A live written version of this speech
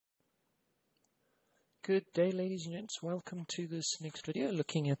Good day, ladies and gents. Welcome to this next video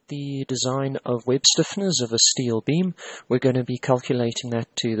looking at the design of web stiffeners of a steel beam. We're going to be calculating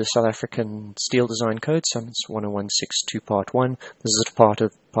that to the South African Steel Design Code, Summits 10162 Part 1. This is a part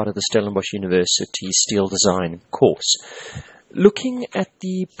of the Stellenbosch University Steel Design course. Looking at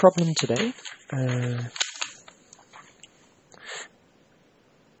the problem today,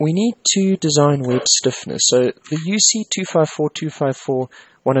 we need to design web stiffeners. So the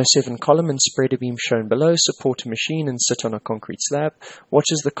UC254254-107 column and spreader beam shown below support a machine and sit on a concrete slab. What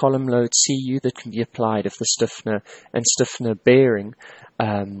is the column load CU that can be applied if the stiffener and stiffener bearing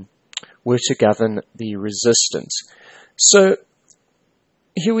were to govern the resistance? So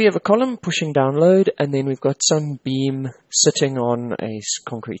here we have a column pushing down load, and then we've got some beam sitting on a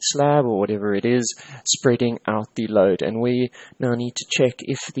concrete slab or whatever it is, spreading out the load. And we now need to check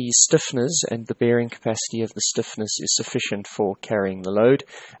if the stiffeners and the bearing capacity of the stiffeners is sufficient for carrying the load.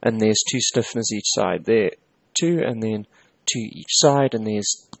 And there's 2 stiffeners each side. There, 2, and then 2 each side, and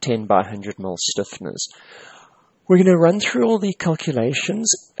there's 10 by 100 mil stiffeners. We're going to run through all the calculations,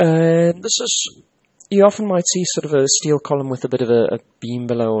 and this is... You often might see sort of a steel column with a bit of a beam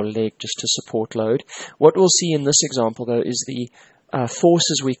below or leg just to support load. What we'll see in this example, though, is the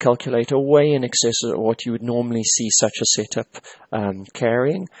forces we calculate are way in excess of what you would normally see such a setup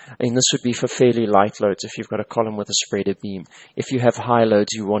carrying. And this would be for fairly light loads if you've got a column with a spreader beam. If you have high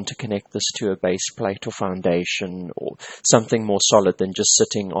loads, you want to connect this to a base plate or foundation or something more solid than just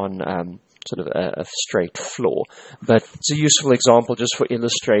sitting on sort of a straight floor. But it's a useful example just for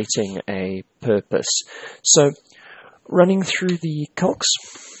illustrating a purpose. So running through the calcs,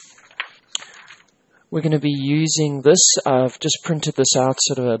 we're going to be using this. I've just printed this out,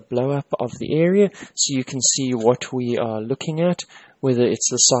 sort of a blow up of the area, so you can see what we are looking at, whether it's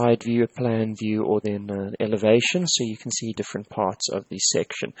the side view, a plan view, or then elevation, so you can see different parts of the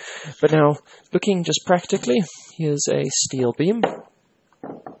section. But now, looking just practically, here's a steel beam.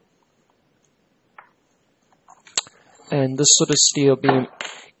 And this sort of steel beam,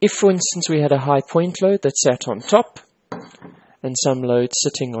 if for instance we had a high point load that sat on top and some load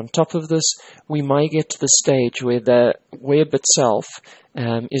sitting on top of this, we might get to the stage where the web itself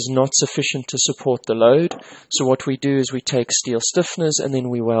is not sufficient to support the load. So what we do is we take steel stiffeners and then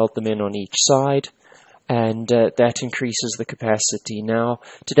we weld them in on each side, and that increases the capacity. Now,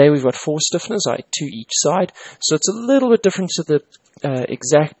 today we've got 4 stiffeners, 2 each side, so it's a little bit different to the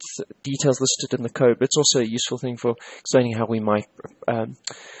exact details listed in the code, but it's also a useful thing for explaining how we might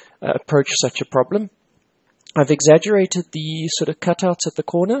approach such a problem. I've exaggerated the sort of cutouts at the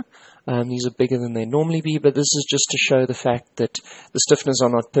corner. These are bigger than they normally be, but this is just to show the fact that the stiffeners are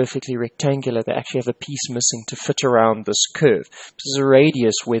not perfectly rectangular. They actually have a piece missing to fit around this curve. There's a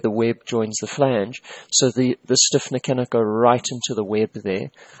radius where the web joins the flange, so the stiffener cannot go right into the web there,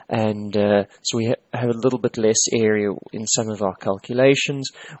 and so we have a little bit less area in some of our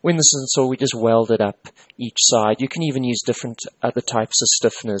calculations. When this is installed, we just weld it up each side. You can even use different other types of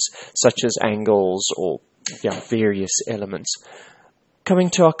stiffeners, such as angles or various elements.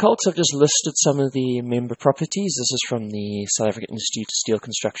 Coming to our calcs, I've just listed some of the member properties. This is from the South African Institute of Steel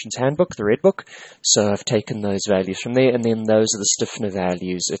Construction's handbook, the Red Book. So I've taken those values from there, and then those are the stiffener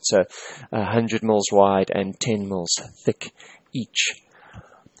values. It's 100 mils wide and 10 mils thick each.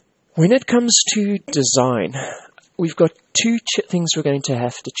 When it comes to design, we've got 2 things we're going to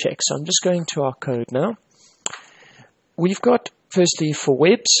have to check. So I'm just going to our code now. We've got, firstly, for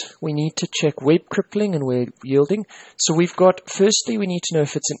webs, we need to check web crippling and web yielding. So we've got, firstly, we need to know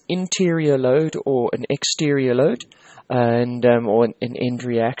if it's an interior load or an exterior load, and or an end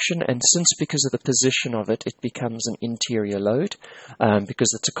reaction. And since, because of the position of it, it becomes an interior load,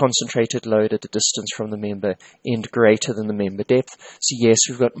 because it's a concentrated load at a distance from the member end greater than the member depth. So yes,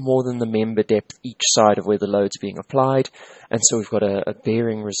 we've got more than the member depth each side of where the load's being applied, and so we've got a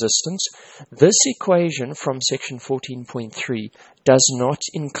bearing resistance. This equation from section 14.3 does not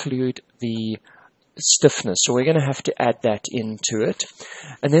include the stiffness, so we're going to have to add that into it.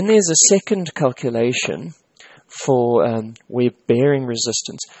 And then there's a second calculation for web bearing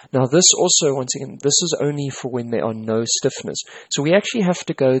resistance. Now this also, once again, this is only for when there are no stiffeners. So we actually have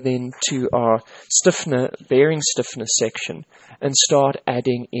to go then to our bearing stiffener section and start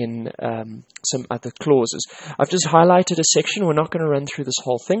adding in some other clauses. I've just highlighted a section. We're not going to run through this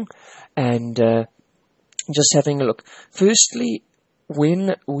whole thing, and just having a look. Firstly,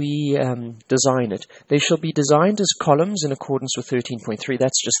 when we design it, they shall be designed as columns in accordance with 13.3.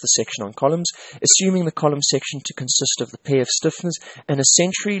 That's just the section on columns, assuming the column section to consist of the pair of stiffeners and a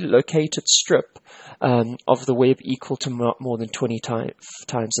centrally located strip of the web equal to more than 20 times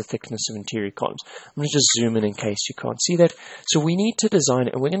the thickness of interior columns. I'm going to just zoom in case you can't see that. So we need to design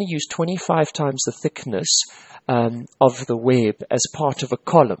it, and we're going to use 25 times the thickness of the web as part of a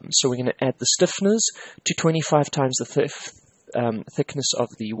column. So we're going to add the stiffeners to 25 times the thickness of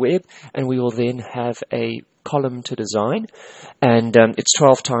the web, and we will then have a column to design, and it's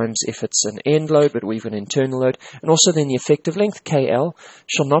 12 times if it's an end load, but we've an internal load. And also then the effective length, KL,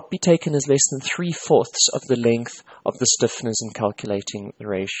 shall not be taken as less than 3/4 of the length of the stiffeners in calculating the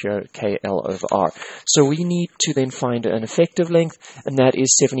ratio KL over R. So we need to then find an effective length, and that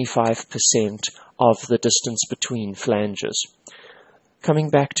is 75% of the distance between flanges. Coming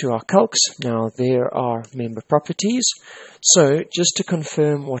back to our calcs, now there are member properties. So just to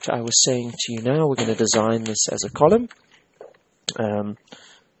confirm what I was saying to you now, we're going to design this as a column.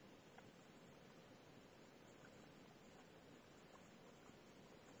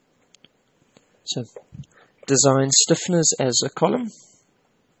 So design stiffeners as a column.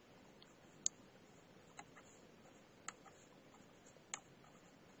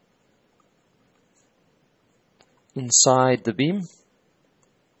 Inside the beam.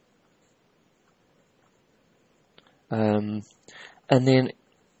 And then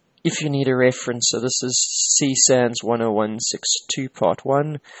if you need a reference, so this is CSANS 10162 part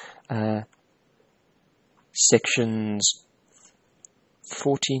 1, sections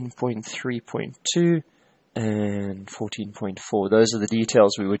 14.3.2 and 14.4. Those are the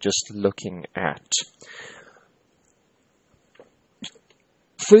details we were just looking at.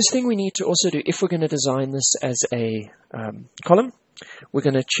 First thing we need to also do, if we're going to design this as a column, we're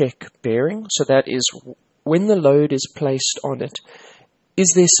going to check bearing. So that is, when the load is placed on it,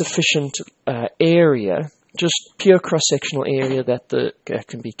 is there sufficient area, just pure cross-sectional area that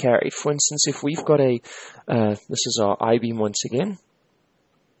can be carried? For instance, if we've got a, this is our I-beam once again.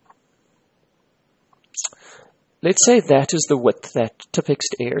 Let's say that is the width, that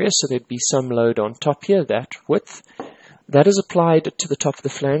tip-exed area, so there'd be some load on top here, that width. That is applied to the top of the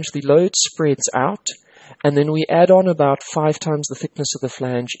flange. The load spreads out, and then we add on about 5 times the thickness of the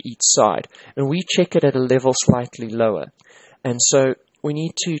flange each side. And we check it at a level slightly lower. And so we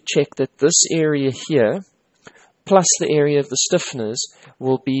need to check that this area here, plus the area of the stiffeners,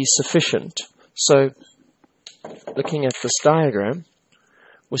 will be sufficient. So looking at this diagram,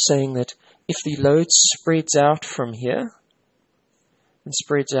 we're saying that if the load spreads out from here, and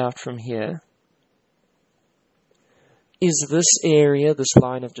spreads out from here, is this area, this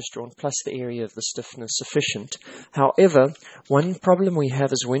line I've just drawn, plus the area of the stiffeners sufficient? However, one problem we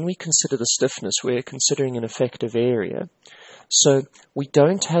have is when we consider the stiffness, we're considering an effective area. So we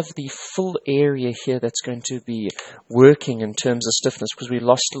don't have the full area here that's going to be working in terms of stiffness because we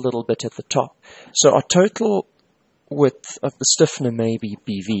lost a little bit at the top. So our total width of the stiffener may be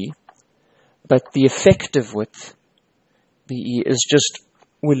BV, but the effective width, BE, is just,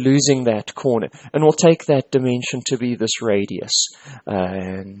 we're losing that corner. And we'll take that dimension to be this radius.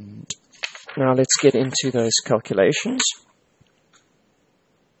 And now let's get into those calculations.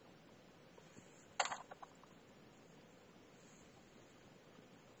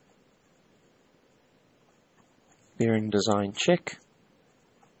 Bearing design check.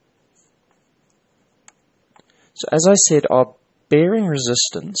 So as I said, our bearing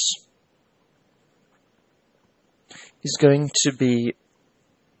resistance is going to be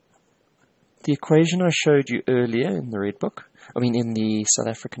the equation I showed you earlier in the red book, in the South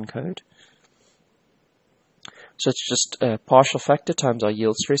African code. So it's just a partial factor times our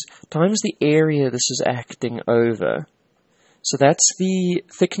yield stress times the area this is acting over. So that's the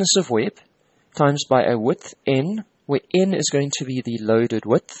thickness of web times by a width, n, where n is going to be the loaded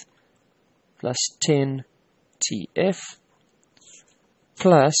width, plus 10 TF,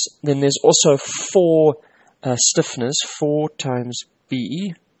 plus, then there's also 4 stiffeners, 4 times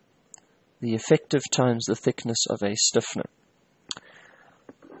BE, the effective times the thickness of a stiffener.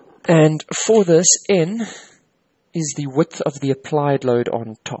 And for this, n is the width of the applied load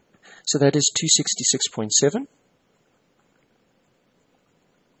on top. So that is 266.7.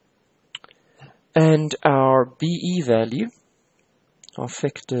 And our BE value, our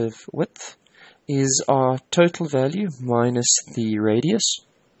effective width, is our total value minus the radius,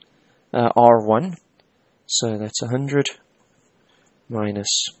 R1. So that's 100 minus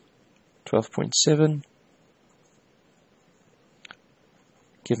 12.7,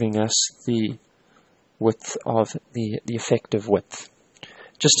 giving us the width of the effective width.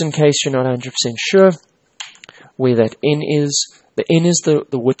 Just in case you're not 100% sure, where that N is. The N is the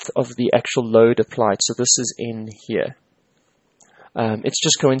width of the actual load applied, so this is N here. It's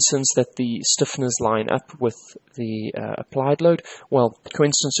just coincidence that the stiffeners line up with the applied load. Well,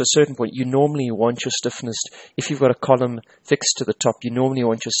 coincidence to a certain point. You normally want your stiffeners, if you've got a column fixed to the top, you normally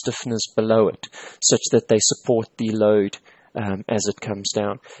want your stiffeners below it, such that they support the load as it comes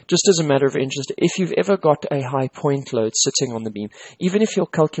down. Just as a matter of interest, if you've ever got a high point load sitting on the beam, even if your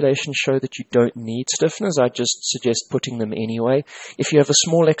calculations show that you don't need stiffeners, I just suggest putting them anyway. If you have a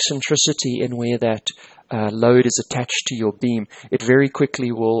small eccentricity in where that load is attached to your beam, it very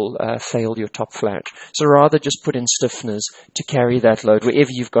quickly will fail your top flange. So rather just put in stiffeners to carry that load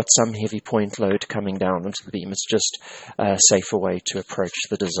wherever you've got some heavy point load coming down onto the beam. It's just a safer way to approach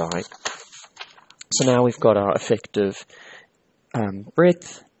the design. So now we've got our effective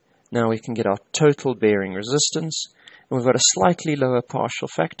breadth. Now we can get our total bearing resistance. And we've got a slightly lower partial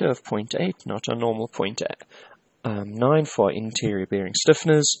factor of 0.8, not our normal 0.9 for our interior bearing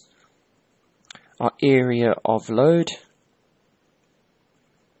stiffeners. Our area of load.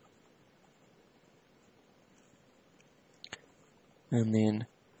 And then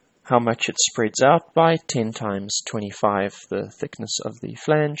how much it spreads out by, 10 times 25, the thickness of the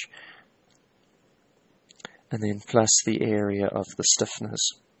flange. And then plus the area of the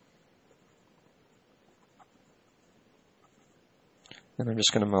stiffeners. And I'm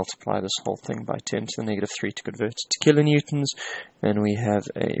just going to multiply this whole thing by 10 to the negative 3 to convert it to kilonewtons. And we have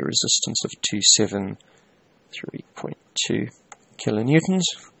a resistance of 273.2 kilonewtons.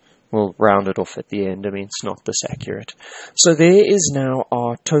 We'll round it off at the end. I mean, it's not this accurate. So there is now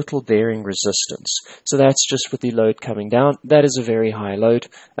our total bearing resistance. So that's just with the load coming down. That is a very high load.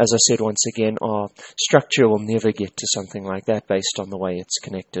 As I said, once again, our structure will never get to something like that based on the way it's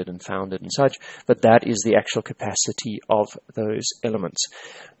connected and founded and such. But that is the actual capacity of those elements.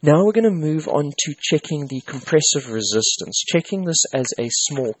 Now we're going to move on to checking the compressive resistance, checking this as a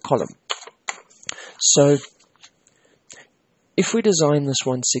small column. So if we design this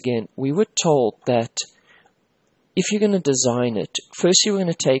once again, we were told that if you're going to design it, firstly we're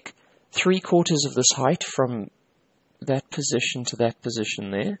going to take 3/4 of this height from that position to that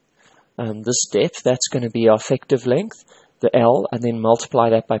position there. This depth, that's going to be our effective length, the L, and then multiply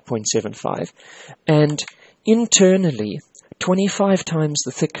that by 0.75. And internally, 25 times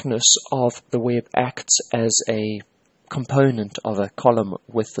the thickness of the web acts as a component of a column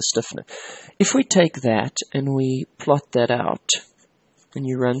with the stiffener. If we take that and we plot that out and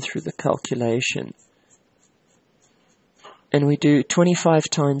you run through the calculation and we do 25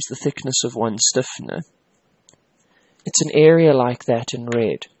 times the thickness of one stiffener, it's an area like that in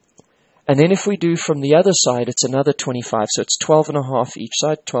red. And then if we do from the other side, it's another 25, so it's 12.5 each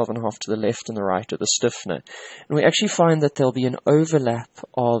side, 12.5 to the left and the right of the stiffener. And we actually find that there'll be an overlap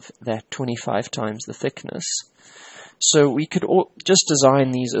of that 25 times the thickness. So we could just design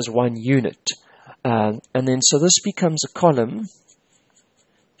these as one unit. And then so this becomes a column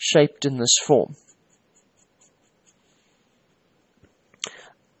shaped in this form.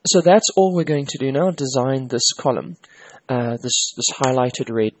 So that's all we're going to do now, design this column, this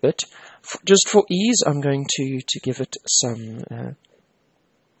highlighted red bit. Just for ease, I'm going to give it some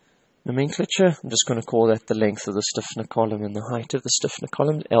nomenclature. I'm just going to call that the length of the stiffener column and the height of the stiffener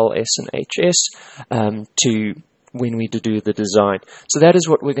column, LS and HS, to when we do the design. So that is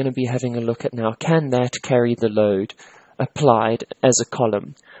what we're going to be having a look at now. Can that carry the load applied as a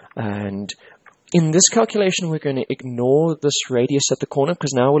column? And in this calculation, we're going to ignore this radius at the corner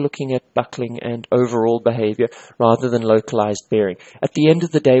because now we're looking at buckling and overall behavior rather than localized bearing. At the end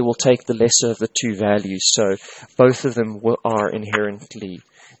of the day, we'll take the lesser of the two values, so both of them are inherently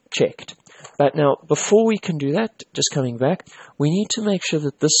checked. But now, before we can do that, just coming back, we need to make sure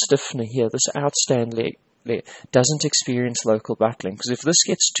that this stiffener here, this outstand leg, doesn't experience local buckling, because if this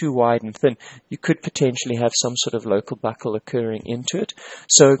gets too wide and thin, you could potentially have some sort of local buckle occurring into it.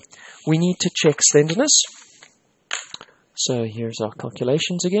 So we need to check slenderness. So here's our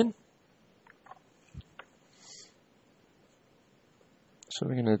calculations again. So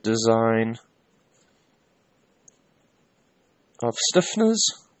we're going to design of stiffeners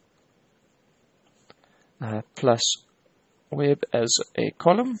plus web as a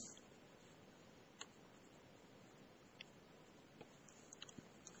column.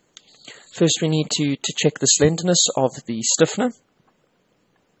 First, we need to check the slenderness of the stiffener.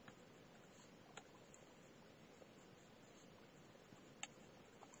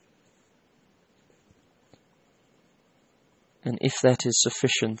 And if that is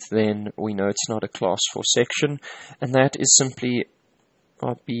sufficient, then we know it's not a class 4 section. And that is simply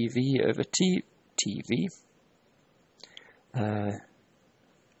our BV over TV.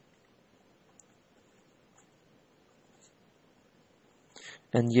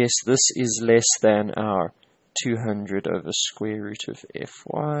 And yes, this is less than our 200 over square root of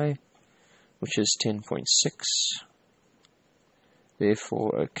Fy, which is 10.6.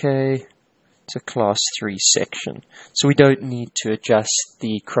 Therefore, okay, it's a class 3 section. So we don't need to adjust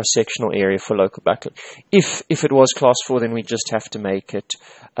the cross-sectional area for local backlight. If it was class 4, then we just have to make it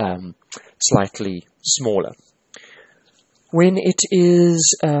slightly smaller. When it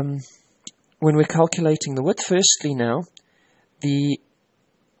is, when we're calculating the width, firstly now, the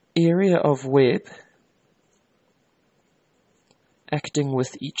area of web acting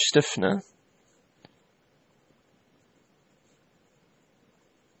with each stiffener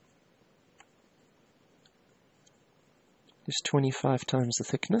is 25 times the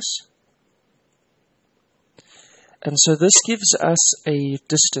thickness. And so this gives us a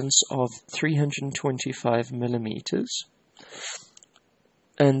distance of 325 millimeters.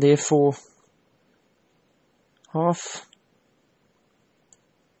 And therefore, half.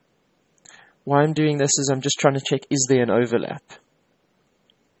 Why I'm doing this is I'm just trying to check, is there an overlap?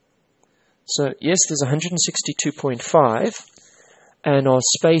 So yes, there's 162.5, and our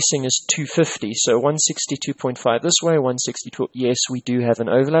spacing is 250, so 162.5 this way, 162, yes, we do have an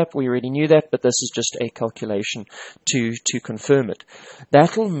overlap. We already knew that, but this is just a calculation to confirm it.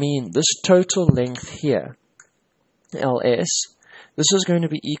 That'll mean this total length here, LS, this is going to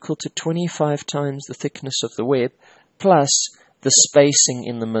be equal to 25 times the thickness of the web plus the spacing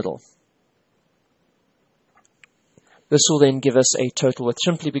in the middle. This will then give us a total width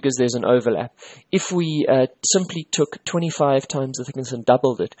simply because there's an overlap. If we simply took 25 times the thickness and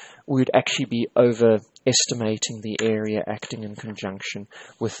doubled it, we would actually be overestimating the area acting in conjunction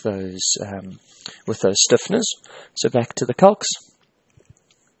with those stiffeners. So back to the calcs.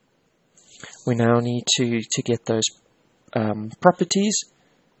 We now need to get those properties.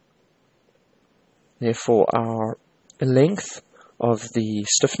 Therefore, our length of the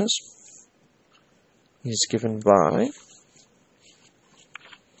stiffeners is given by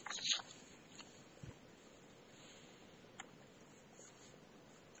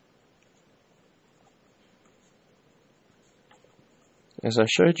as I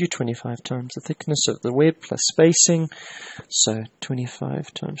showed you, 25 times the thickness of the web plus spacing, so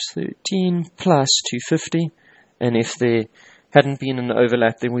 25 times 13 plus 250, and if there hadn't been an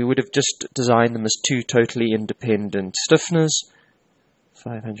overlap, then we would have just designed them as two totally independent stiffeners,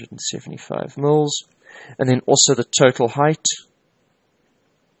 575 mils. And then also the total height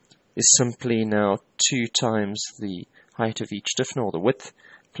is simply now 2 times the height of each stiffener, or the width,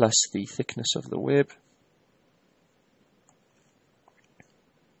 plus the thickness of the web.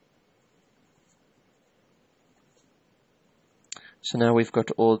 So now we've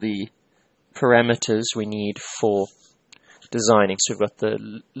got all the parameters we need for designing. So we've got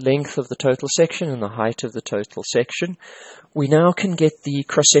the length of the total section and the height of the total section. We now can get the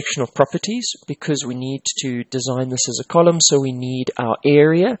cross-sectional properties because we need to design this as a column, so we need our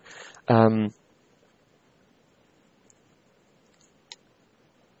area.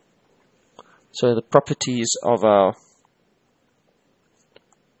 So the properties of our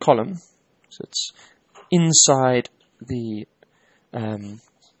column, so it's inside the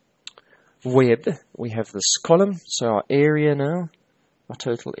web, we have this column, so our area now, our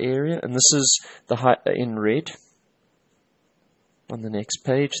total area, and this is the height in red on the next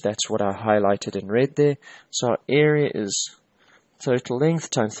page. That's what I highlighted in red there. So our area is total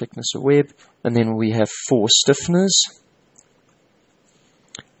length times thickness of web, and then we have 4 stiffeners,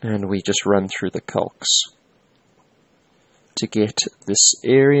 and we just run through the calcs to get this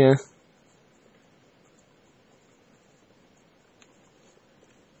area.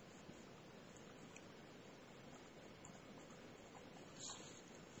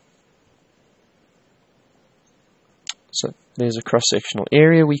 So there's a cross-sectional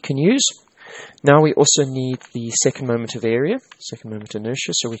area we can use. Now we also need the second moment of area, second moment of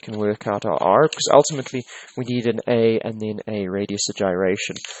inertia, so we can work out our R, because ultimately we need an A and then a radius of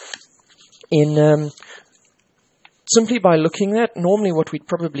gyration. Simply by looking at, normally what we'd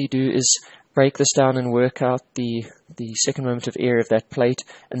probably do is break this down and work out the second moment of area of that plate,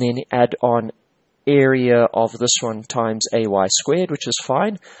 and then add on area of this one times AY squared, which is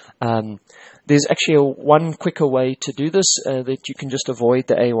fine. There's actually one quicker way to do this, that you can just avoid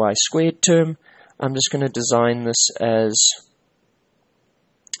the AY squared term. I'm just going to design this as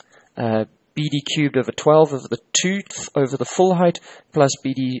BD cubed over 12 over the 2 over the full height, plus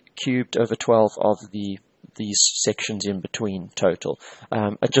BD cubed over 12 of these sections in between total.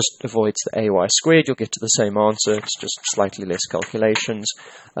 It just avoids the AY squared. You'll get to the same answer. It's just slightly less calculations.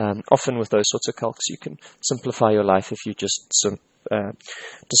 Often with those sorts of calcs, you can simplify your life if you just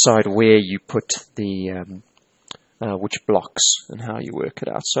decide where you put the which blocks and how you work it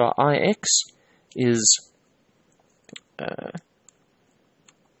out. So our Ix is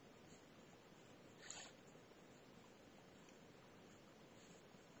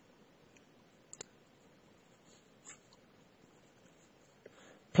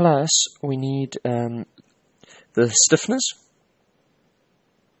plus we need the stiffeners,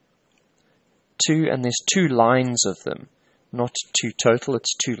 2, and there's 2 lines of them, not 2 total,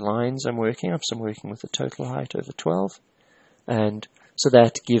 it's 2 lines I'm working up, so I'm working with the total height over 12, and so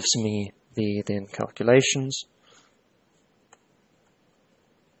that gives me the then calculations.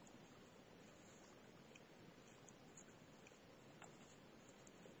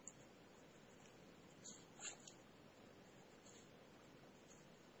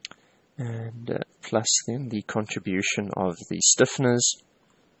 And plus then the contribution of the stiffeners.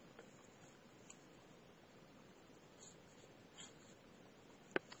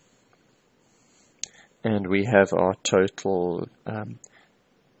 And we have our total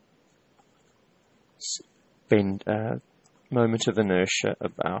moment of inertia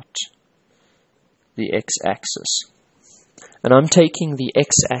about the x-axis. And I'm taking the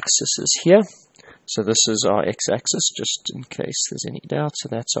x-axis here. So this is our x-axis, just in case there's any doubt. So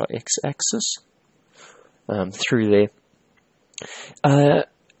that's our x-axis through there.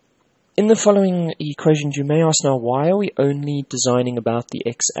 In the following equations, you may ask now, why are we only designing about the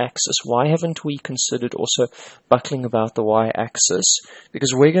x-axis? Why haven't we considered also buckling about the y-axis?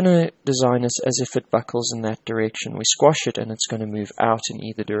 Because we're going to design it as if it buckles in that direction. We squash it and it's going to move out in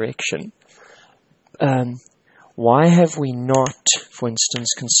either direction. Why have we not, for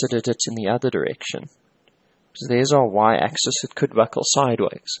instance, considered it in the other direction? So there's our y-axis, it could buckle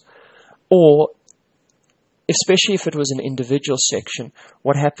sideways. Or, especially if it was an individual section,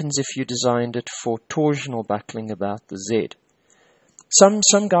 what happens if you designed it for torsional buckling about the Z? Some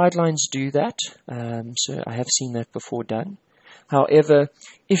guidelines do that, so I have seen that before done. However,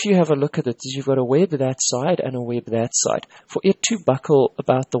 if you have a look at it, you've got a web that side and a web that side. For it to buckle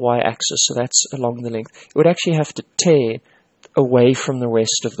about the y-axis, so that's along the length, it would actually have to tear away from the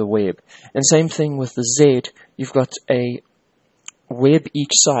rest of the web. And same thing with the Z, you've got a web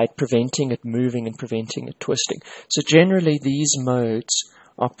each side preventing it moving and preventing it twisting. So generally these modes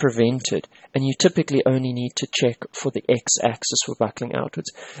are prevented, and you typically only need to check for the x-axis for buckling outwards,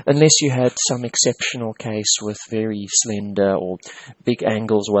 unless you had some exceptional case with very slender or big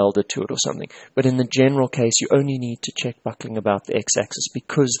angles welded to it or something. But in the general case, you only need to check buckling about the x-axis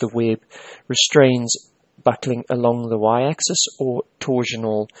because the web restrains buckling along the y-axis or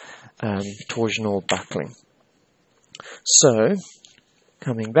torsional buckling. So,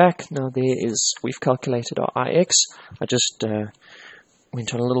 coming back, now we've calculated our Ix. I just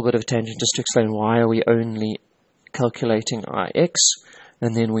went on a little bit of a tangent just to explain why are we only calculating our Ix,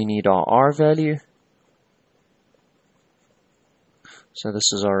 and then we need our R value. So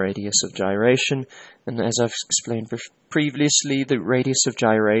this is our radius of gyration, and as I've explained previously, the radius of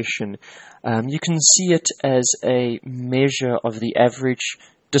gyration, you can see it as a measure of the average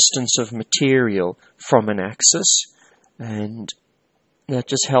distance of material from an axis, and that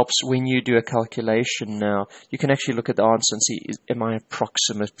just helps when you do a calculation. Now, you can actually look at the answer and see, am I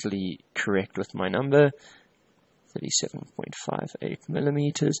approximately correct with my number? 37.58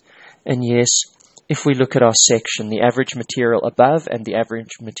 millimeters. And yes, if we look at our section, the average material above and the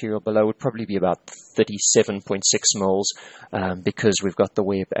average material below would probably be about 37.6 moles because we've got the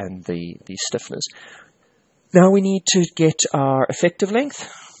web and the stiffeners. Now we need to get our effective length.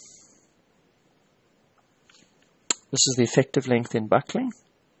 This is the effective length in buckling.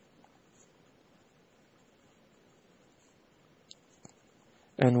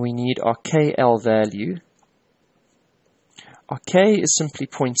 And we need our KL value. Our K is simply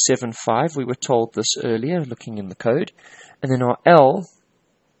 0.75. We were told this earlier, looking in the code. And then our L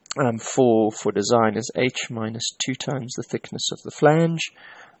for design is H minus 2 times the thickness of the flange.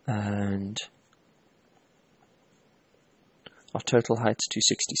 And our total height is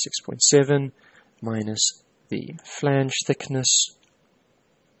 266.7 minus the flange thickness,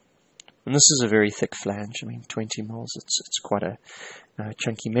 and this is a very thick flange. I mean, 20 mils. It's quite a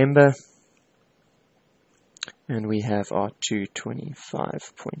chunky member, and we have our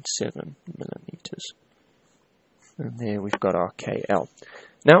 225.7 millimeters, and there we've got our KL.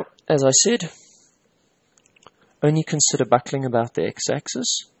 Now, as I said, only consider buckling about the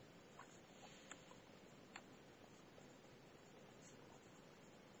x-axis.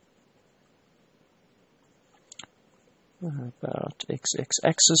 About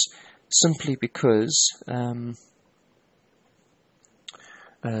x-axis, simply because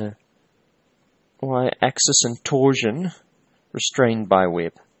y-axis and torsion restrained by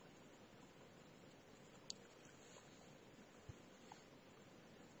web.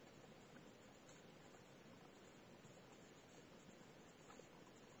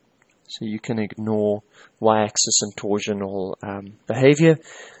 So you can ignore y-axis and torsional behavior.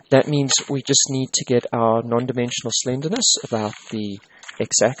 That means we just need to get our non-dimensional slenderness about the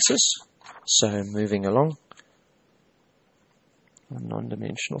x-axis. So moving along,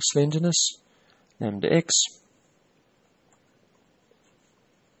 non-dimensional slenderness, lambda x.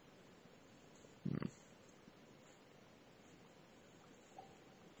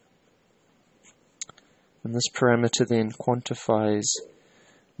 And this parameter then quantifies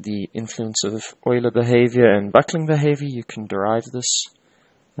the influence of Euler behavior and buckling behavior. You can derive this.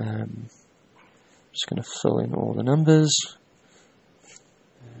 Just going to fill in all the numbers.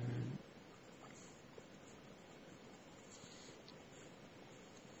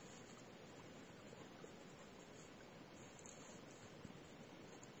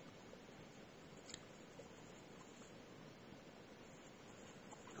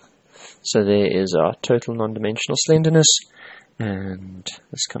 So there is our total non-dimensional slenderness, and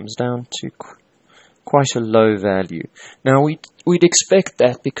this comes down to quite a low value. Now we'd expect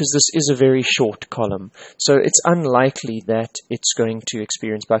that because this is a very short column, so it's unlikely that it's going to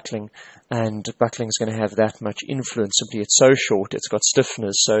experience buckling, and buckling is going to have that much influence. Simply it's so short, it's got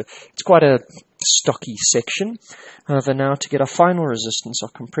stiffeners, so it's quite a stocky section. However, now to get our final resistance, our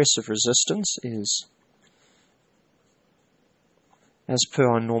compressive resistance is as per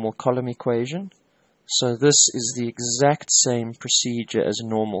our normal column equation. So this is the exact same procedure as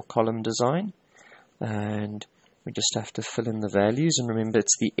normal column design, and we just have to fill in the values. And remember,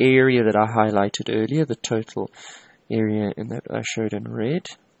 it's the area that I highlighted earlier, the total area in that I showed in red.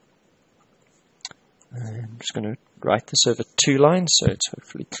 And I'm just going to write this over 2 lines so it's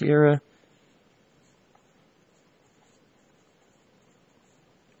hopefully clearer.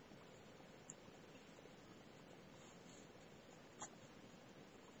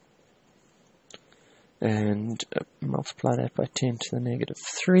 And multiply that by 10 to the negative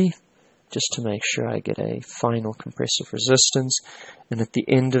 3, just to make sure I get a final compressive resistance. And at the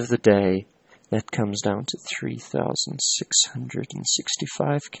end of the day, that comes down to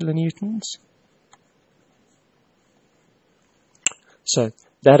 3,665 kilonewtons. So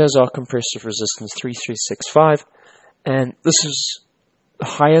that is our compressive resistance, 3,365. And this is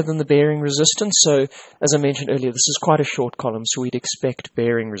higher than the bearing resistance. So as I mentioned earlier, this is quite a short column, so we'd expect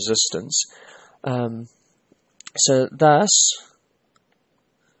bearing resistance. So thus,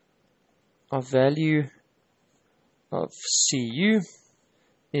 our value of Cu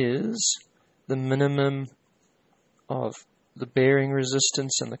is the minimum of the bearing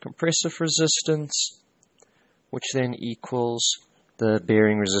resistance and the compressive resistance, which then equals the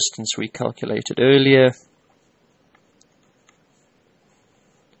bearing resistance we calculated earlier.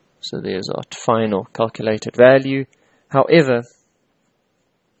 So there's our final calculated value. However,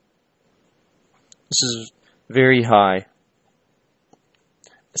 this is very high,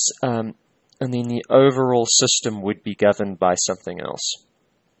 and then the overall system would be governed by something else.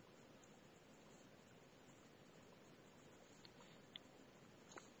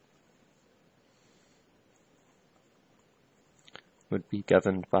 Would be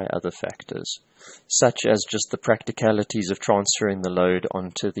governed by other factors, such as just the practicalities of transferring the load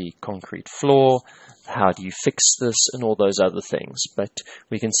onto the concrete floor, how do you fix this, and all those other things. But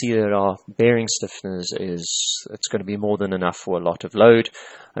we can see that our bearing stiffeners it's going to be more than enough for a lot of load.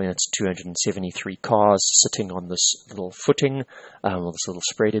 I mean, it's 273 cars sitting on this little footing, or this little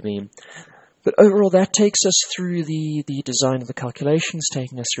spreader beam. But overall, that takes us through the design of the calculations,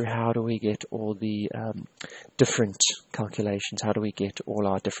 taking us through how do we get all the different calculations, how do we get all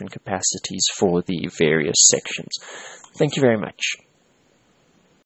our different capacities for the various sections. Thank you very much.